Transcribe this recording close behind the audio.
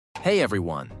Hey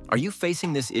everyone! Are you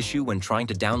facing this issue when trying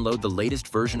to download the latest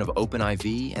version of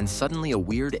OpenIV and suddenly a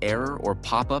weird error or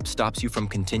pop-up stops you from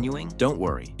continuing? Don't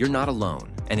worry, you're not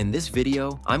alone. And in this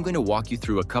video, I'm going to walk you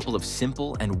through a couple of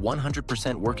simple and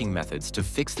 100% working methods to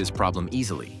fix this problem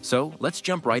easily. So let's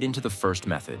jump right into the first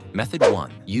method. Method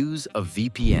 1. Use a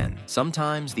VPN.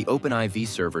 Sometimes the OpenIV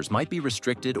servers might be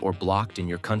restricted or blocked in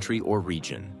your country or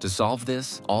region. To solve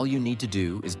this, all you need to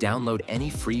do is download any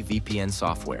free VPN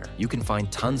software. You can find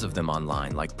tons of them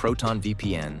online like Proton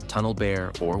VPN,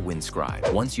 TunnelBear, or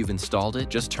Windscribe. Once you've installed it,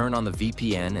 just turn on the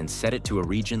VPN and set it to a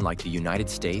region like the United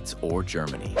States or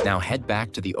Germany. Now head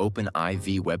back to the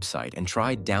OpenIV website and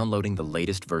try downloading the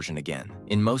latest version again.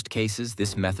 In most cases,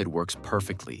 this method works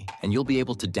perfectly, and you'll be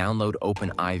able to download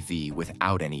OpenIV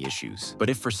without any issues.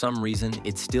 But if for some reason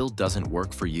it still doesn't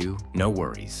work for you, no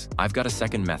worries. I've got a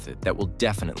second method that will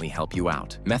definitely help you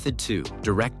out. Method 2.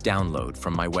 Direct download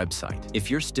from my website. If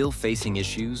you're still facing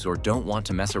issues or don't want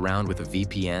to mess around with a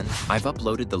VPN, I've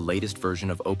uploaded the latest version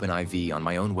of OpenIV on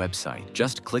my own website.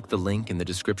 Just click the link in the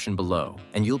description below,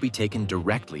 and you'll be taken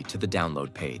directly to the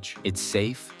download page. It's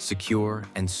safe, secure,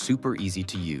 and super easy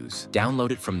to use.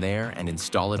 Download it from there and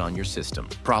install it on your system.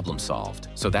 Problem solved.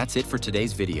 So that's it for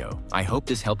today's video. I hope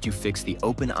this helped you fix the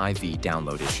OpenIV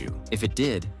download issue. If it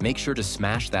did, make sure to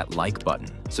smash that like button,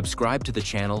 subscribe to the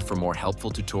channel for more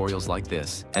helpful tutorials like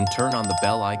this, and turn on the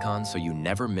bell icon so you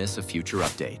never miss a future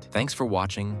update. Thanks for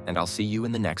watching, and I'll see you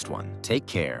in the next one. Take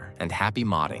care, and happy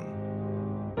modding!